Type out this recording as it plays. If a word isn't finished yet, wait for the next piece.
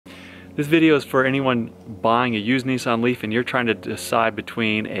This video is for anyone buying a used Nissan Leaf and you're trying to decide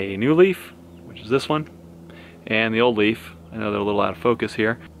between a new Leaf, which is this one, and the old Leaf. I know they're a little out of focus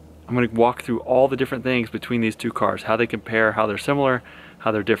here. I'm going to walk through all the different things between these two cars, how they compare, how they're similar,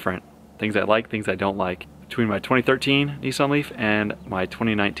 how they're different, things I like, things I don't like, between my 2013 Nissan Leaf and my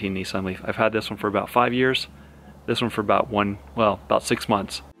 2019 Nissan Leaf. I've had this one for about 5 years, this one for about about 6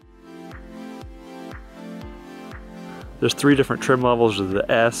 months. There's 3 different trim levels. There's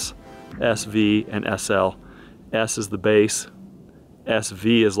the S, SV, and SL. S is the base,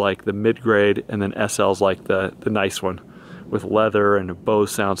 SV is like the mid-grade, and then SL is like the nice one with leather and a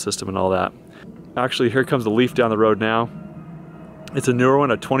Bose sound system and all that. Actually, here comes the Leaf down the road now. It's a newer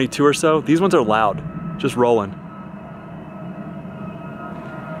one, a 22 or so. These ones are loud, just rolling. I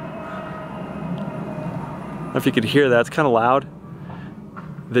don't know if you could hear that, it's kind of loud.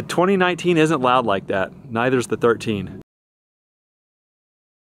 The 2019 isn't loud like that, neither is the 13.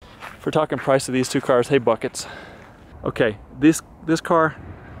 If we're talking price of these two cars, hey buckets. Okay, this car,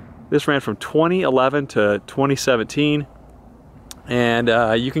 this ran from 2011 to 2017,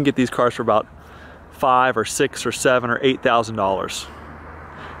 and you can get these cars for about $5,000 or $6,000 or $7,000 or $8,000,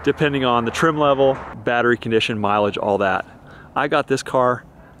 depending on the trim level, battery condition, mileage, all that. I got this car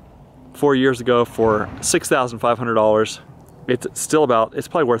 4 years ago for $6,500. It's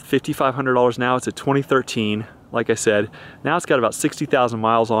probably worth $5,500 now. It's a 2013, like I said. Now it's got about 60,000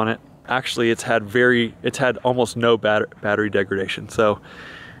 miles on it. Actually, it's had almost no battery degradation, so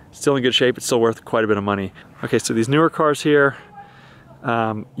still in good shape. It's still worth quite a bit of money. Okay, so these newer cars here,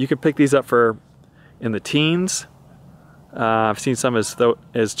 you can pick these up for in the teens. I've seen some as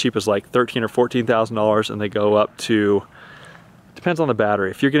cheap as like $13,000 or $14,000, and they go up to, depends on the battery.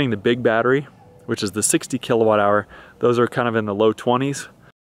 If you're getting the big battery, which is the 60 kilowatt hour, those are kind of in the low 20s.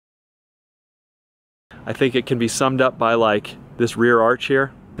 I think it can be summed up by like this rear arch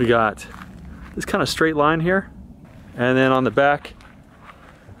here. We got this kind of straight line here, and then on the back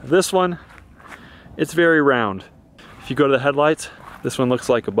of this one, it's very round. If you go to the headlights, this one looks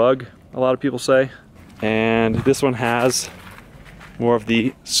like a bug, a lot of people say, and this one has more of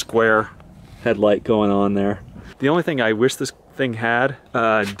the square headlight going on there. The only thing I wish this thing had,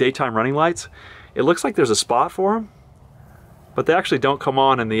 daytime running lights. It looks like there's a spot for them, but they actually don't come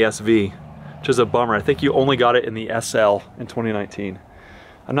on in the SV, which is a bummer. I think you only got it in the SL in 2019.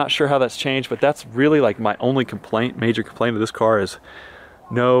 I'm not sure how that's changed, but that's really like my only major complaint of this car is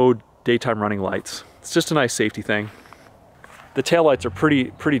no daytime running lights. It's just a nice safety thing. The taillights are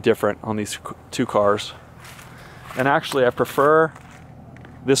pretty different on these two cars. And actually I prefer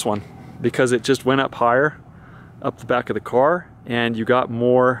this one because it just went up higher, up the back of the car, and you got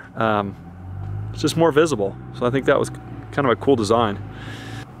more, it's just more visible. So I think that was kind of a cool design.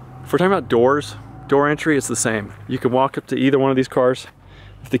 If we're talking about doors, door entry, it's the same. You can walk up to either one of these cars.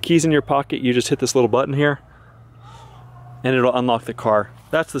 If the key's in your pocket, you just hit this little button here and it'll unlock the car.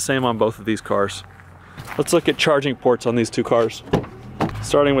 That's the same on both of these cars. Let's look at charging ports on these two cars.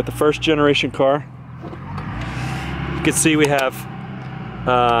 Starting with the first generation car. You can see we have,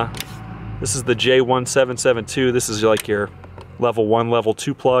 this is the J1772. This is like your level 1, level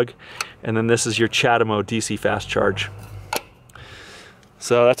 2 plug. And then this is your CHAdeMO DC fast charge.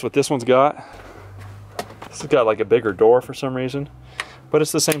 So that's what this one's got. This has got like a bigger door for some reason. But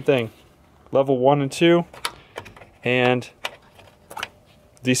it's the same thing, level 1 and 2, and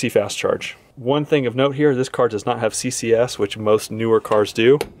DC fast charge. One thing of note here, this car does not have CCS, which most newer cars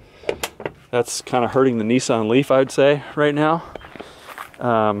do. That's kind of hurting the Nissan Leaf, I'd say, right now,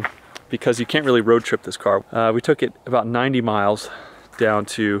 because you can't really road trip this car. We took it about 90 miles down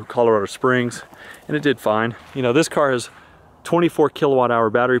to Colorado Springs, and it did fine. You know, this car has 24 kilowatt hour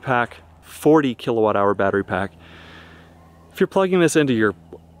battery pack, 40 kilowatt hour battery pack. If you're plugging this into your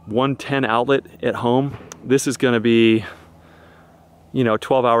 110 outlet at home, this is going to be, you know,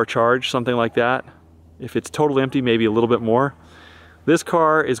 12-hour charge, something like that. If it's totally empty, maybe a little bit more. This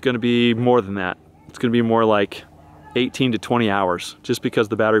car is going to be more than that. It's going to be more like 18 to 20 hours, just because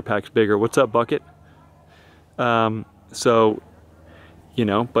the battery pack's bigger. What's up, Bucket? So, you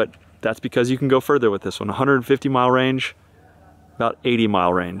know, but that's because you can go further with this one. 150 mile range, about 80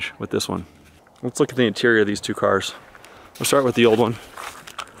 mile range with this one. Let's look at the interior of these two cars. We'll start with the old one.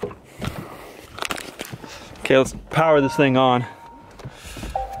 Okay, let's power this thing on.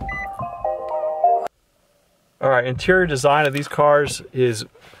 All right, interior design of these cars is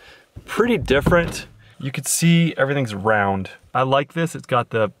pretty different. You can see everything's round. I like this. It's got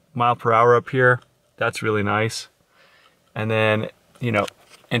the mile per hour up here. That's really nice. And then, you know,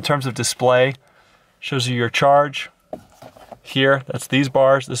 in terms of display, shows you your charge. Here, that's these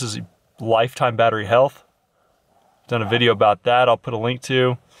bars. This is lifetime battery health. Done a video about that, I'll put a link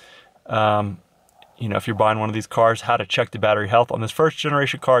to. You know, if you're buying one of these cars, how to check the battery health. On this first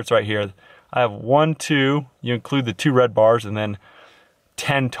generation car, it's right here. I have 1, 2, you include the 2 red bars, and then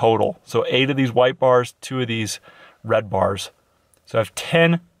 10 total. So 8 of these white bars, 2 of these red bars. So I have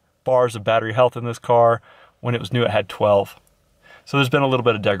 10 bars of battery health in this car. When it was new, it had 12. So there's been a little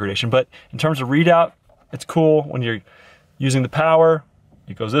bit of degradation, but in terms of readout, it's cool. When you're using the power,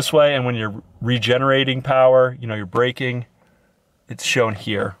 it goes this way, and when you're regenerating power, you know, you're braking, it's shown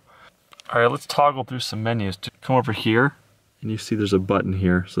here. All right, let's toggle through some menus. To come over here, and you see there's a button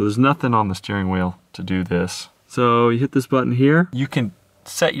here. So there's nothing on the steering wheel to do this. So you hit this button here. You can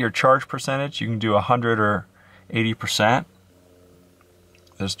set your charge percentage. You can do 100 or 80%.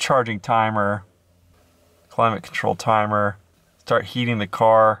 There's charging timer, climate control timer, start heating the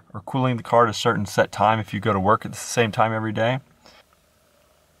car or cooling the car at a certain set time if you go to work at the same time every day.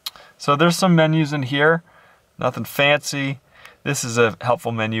 So there's some menus in here, nothing fancy. This is a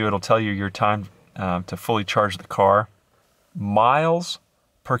helpful menu. It'll tell you your time to fully charge the car. Miles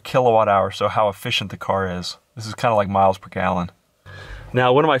per kilowatt hour, so how efficient the car is. This is kind of like miles per gallon.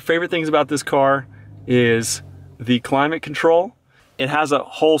 Now, one of my favorite things about this car is the climate control. It has a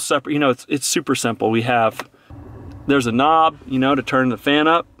whole separate, you know, it's super simple. There's a knob, you know, to turn the fan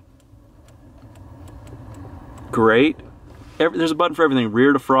up. Great. There's a button for everything.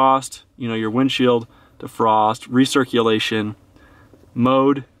 Rear defrost, you know, your windshield defrost, recirculation,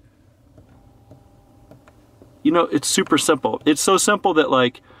 mode. You know, it's super simple. It's so simple that,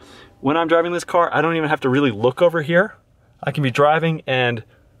 like, when I'm driving this car, I don't even have to really look over here. I can be driving and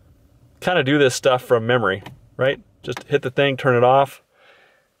kind of do this stuff from memory, right? Just hit the thing, turn it off.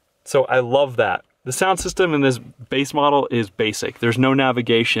 So I love that. The sound system in this base model is basic. There's no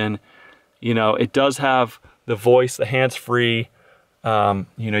navigation. You know, it does have the voice, the hands-free. You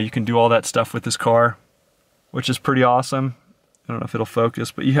know, you can do all that stuff with this car, which is pretty awesome. I don't know if it'll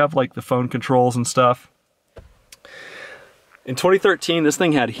focus, but you have like the phone controls and stuff. In 2013, this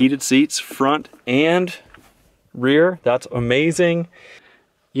thing had heated seats, front and rear. That's amazing.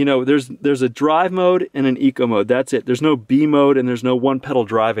 You know, there's a drive mode and an eco mode. That's it. There's no B mode and there's no one pedal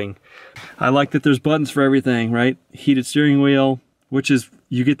driving. I like that there's buttons for everything, right? Heated steering wheel, which is,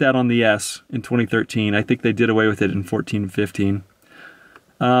 you get that on the S in 2013. I think they did away with it in 14 and 15.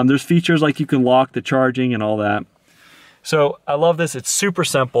 There's features like you can lock the charging and all that. So I love this. It's super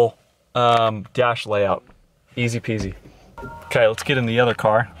simple. Dash layout. Easy peasy. Okay, let's get in the other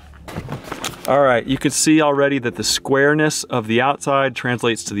car. All right, you can see already that the squareness of the outside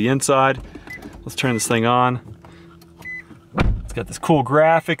translates to the inside. Let's turn this thing on. It's got this cool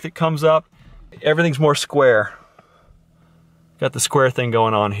graphic that comes up. Everything's more square. Got the square thing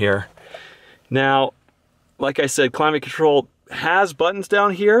going on here. Now, like I said, climate control has buttons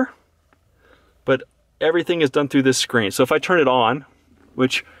down here, but everything is done through this screen. So if I turn it on,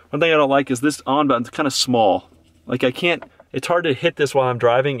 which one thing I don't like is this on button's kind of small. Like it's hard to hit this while I'm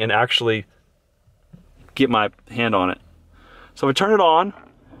driving and actually get my hand on it. So if I turn it on,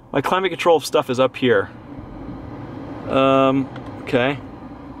 my climate control stuff is up here. Okay.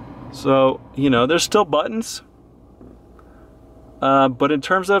 So, you know, there's still buttons. But in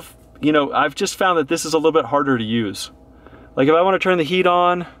terms of, you know, I've just found that this is a little bit harder to use. Like if I want to turn the heat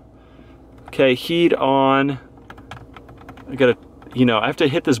on, okay, heat on, I gotta, you know, I have to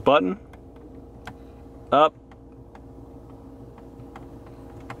hit this button, up,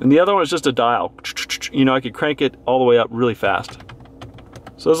 and the other one is just a dial. You know, I could crank it all the way up really fast.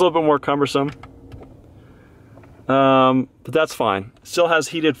 So it's a little bit more cumbersome. But that's fine. Still has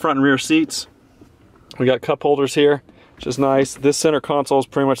heated front and rear seats. We got cup holders here, which is nice. This center console is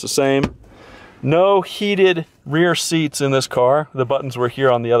pretty much the same. No heated rear seats in this car. The buttons were here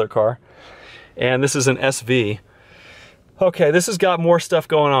on the other car. And this is an SV. Okay, this has got more stuff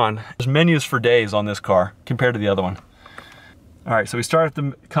going on. There's menus for days on this car compared to the other one. All right, so we start at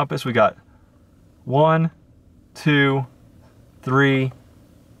the compass. We got 1, 2, 3,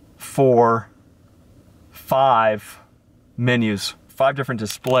 4, 5 menus, 5 different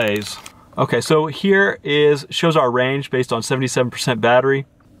displays. Okay, so here shows our range based on 77% battery.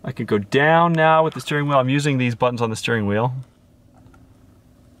 I can go down now with the steering wheel. I'm using these buttons on the steering wheel.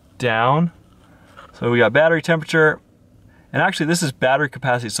 Down. So we got battery temperature, and actually this is battery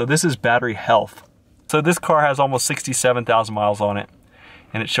capacity, so this is battery health. So this car has almost 67,000 miles on it,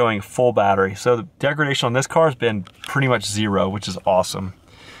 and it's showing full battery. So the degradation on this car has been pretty much 0, which is awesome.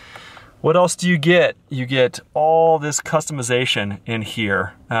 What else do you get? You get all this customization in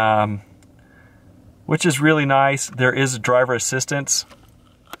here, which is really nice. There is driver assistance.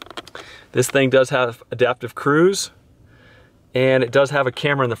 This thing does have adaptive cruise, and it does have a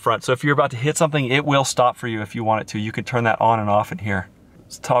camera in the front. So if you're about to hit something, it will stop for you if you want it to. You can turn that on and off in here.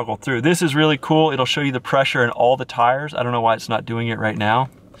 Let's toggle through. This is really cool. It'll show you the pressure in all the tires. I don't know why it's not doing it right now.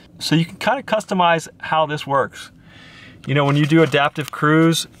 So you can kind of customize how this works. You know, when you do adaptive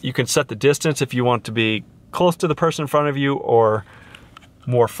cruise, you can set the distance if you want to be close to the person in front of you or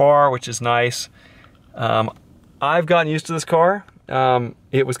more far, which is nice. I've gotten used to this car.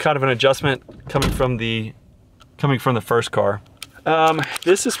 It was kind of an adjustment coming from the first car.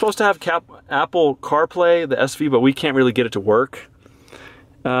 This is supposed to have Apple CarPlay, the SV, but we can't really get it to work.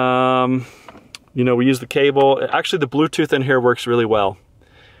 You know, we use the cable. Actually, the Bluetooth in here works really well.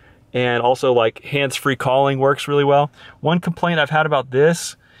 And also, like, hands-free calling works really well. One complaint I've had about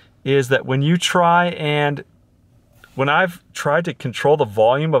this is that when I've tried to control the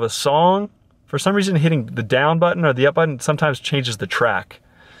volume of a song, for some reason hitting the down button or the up button sometimes changes the track.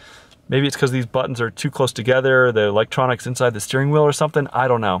 Maybe it's because these buttons are too close together, the electronics inside the steering wheel or something, I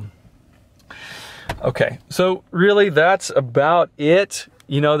don't know. Okay, so really that's about it.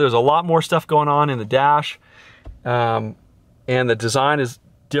 You know, there's a lot more stuff going on in the dash, and the design is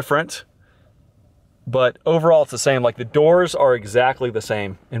different, but overall it's the same. Like, the doors are exactly the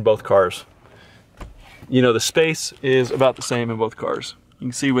same in both cars. You know, the space is about the same in both cars. You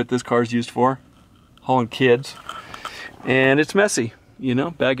can see what this car is used for, hauling kids. And it's messy, you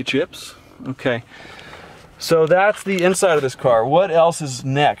know, bag of chips. Okay, so that's the inside of this car. What else is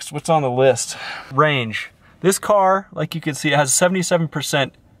next? What's on the list? Range. This car, like you can see, it has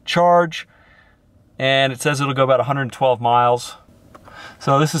 77% charge, and it says it'll go about 112 miles.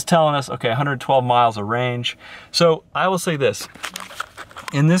 So this is telling us, okay, 112 miles of range. So I will say this,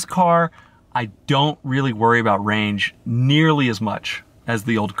 in this car, I don't really worry about range nearly as much as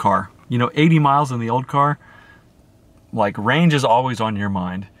the old car. You know, 80 miles in the old car, like, range is always on your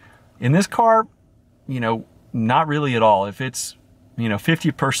mind. In this car, you know, not really at all. If it's, you know,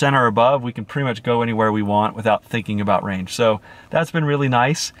 50% or above, we can pretty much go anywhere we want without thinking about range. So that's been really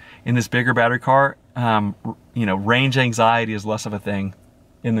nice in this bigger battery car. You know, range anxiety is less of a thing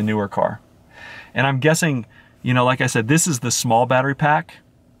in the newer car. And I'm guessing, you know, like I said, this is the small battery pack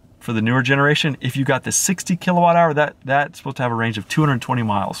for the newer generation. If you got the 60 kilowatt hour, that's supposed to have a range of 220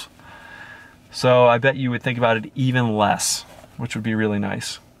 miles. So I bet you would think about it even less, which would be really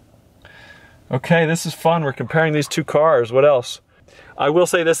nice. Okay, this is fun. We're comparing these two cars. What else? I will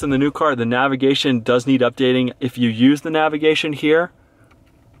say this, in the new car, the navigation does need updating. If you use the navigation here,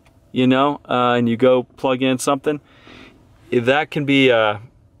 you know, and you go plug in something, that can be,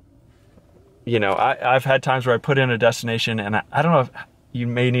 you know, I've had times where I put in a destination and I don't know if you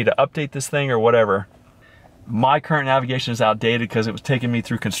may need to update this thing or whatever. My current navigation is outdated because it was taking me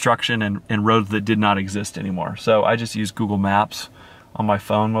through construction and roads that did not exist anymore. So I just use Google Maps on my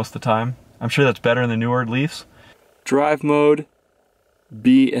phone most of the time. I'm sure that's better in the newer Leafs. Drive mode,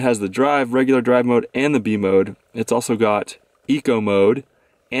 B, it has the drive, regular drive mode, and the B mode. It's also got eco mode,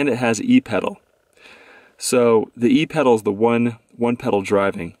 and it has e-pedal. So the e-pedal is the one pedal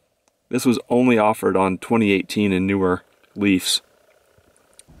driving. This was only offered on 2018 and newer Leafs.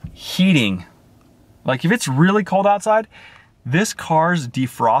 Heating. Like, if it's really cold outside, this car's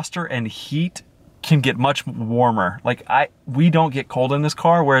defroster and heat can get much warmer. Like, we don't get cold in this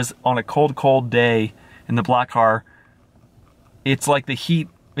car, whereas on a cold day in the black car, it's like the heat,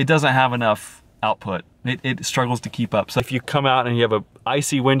 it doesn't have enough output. It struggles to keep up. So if you come out and you have a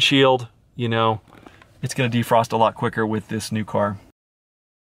icy windshield, you know, it's gonna defrost a lot quicker with this new car.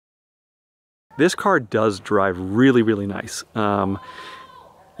 This car does drive really, really nice.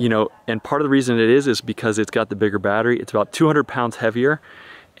 You know, and part of the reason it is because it's got the bigger battery. It's about 200 pounds heavier,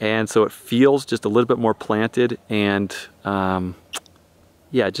 and so it feels just a little bit more planted, and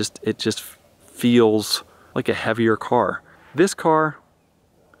yeah, it just feels like a heavier car. This car,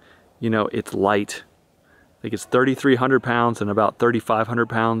 you know, it's light. I think it's 3,300 pounds and about 3,500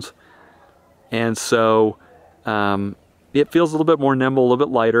 pounds, and so it feels a little bit more nimble, a little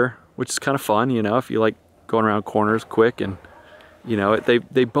bit lighter, which is kind of fun, you know, if you like going around corners quick. And you know,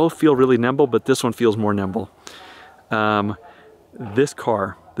 they both feel really nimble, but this one feels more nimble. This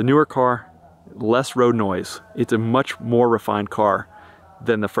car, the newer car, less road noise. It's a much more refined car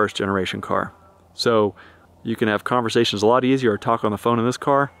than the first generation car. So you can have conversations a lot easier or talk on the phone in this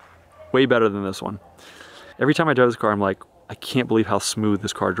car, way better than this one. Every time I drive this car, I'm like, I can't believe how smooth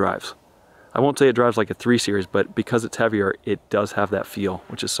this car drives. I won't say it drives like a 3 Series, but because it's heavier, it does have that feel,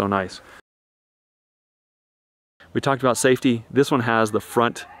 which is so nice. We talked about safety. This one has the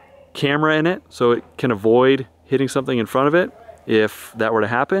front camera in it, so it can avoid hitting something in front of it if that were to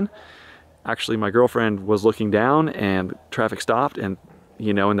happen. Actually, my girlfriend was looking down and traffic stopped, and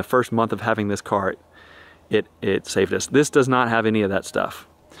you know, in the first month of having this car, it saved us. This does not have any of that stuff.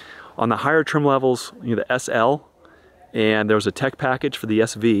 On the higher trim levels, you know, the SL, and there was a tech package for the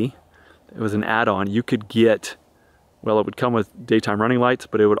SV. It was an add-on. You could get, well, it would come with daytime running lights,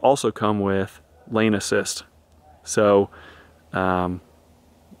 but it would also come with lane assist. So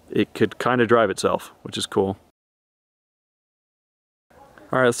it could kind of drive itself, which is cool.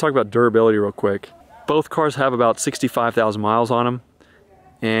 All right, let's talk about durability real quick. Both cars have about 65,000 miles on them,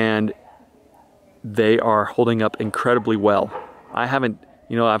 and they are holding up incredibly well. I haven't,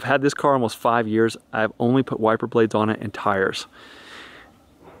 you know, I've had this car almost 5 years. I've only put wiper blades on it and tires.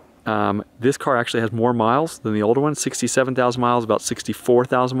 This car actually has more miles than the older one, 67,000 miles, about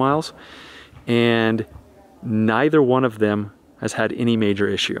 64,000 miles, and neither one of them has had any major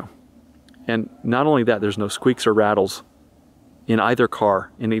issue. And not only that, there's no squeaks or rattles in either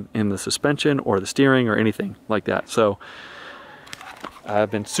car, in the suspension or the steering or anything like that. So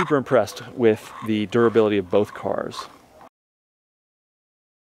I've been super impressed with the durability of both cars.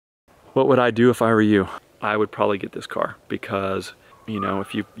 What would I do if I were you? I would probably get this car because, you know,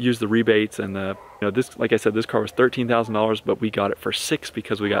 if you use the rebates and the, you know, this, like I said, this car was $13,000, but we got it for $6,000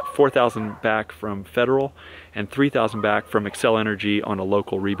 because we got $4,000 back from federal and $3,000 back from Excel Energy on a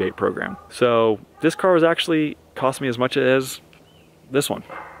local rebate program. So this car was actually cost me as much as this one.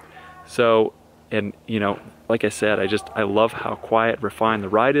 So, and you know, like I said, I love how quiet, refined the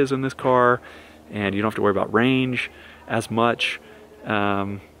ride is in this car, and you don't have to worry about range as much.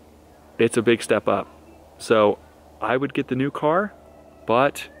 It's a big step up. So I would get the new car,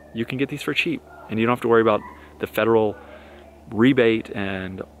 but you can get these for cheap, and you don't have to worry about the federal rebate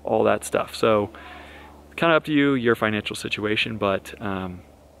and all that stuff. So kind of up to you, your financial situation, but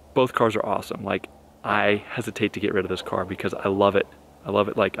both cars are awesome. Like, I hesitate to get rid of this car because I love it. I love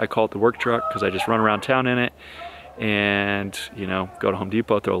it. Like, I call it the work truck because I just run around town in it and, you know, go to Home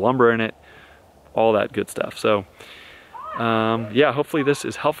Depot, throw lumber in it, all that good stuff. So yeah, hopefully this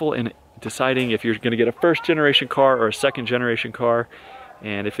is helpful in deciding if you're going to get a first generation car or a second generation car.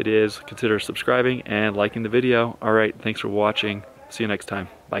 And if it is, consider subscribing and liking the video. All right, thanks for watching. See you next time.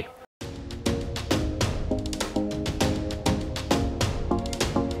 Bye.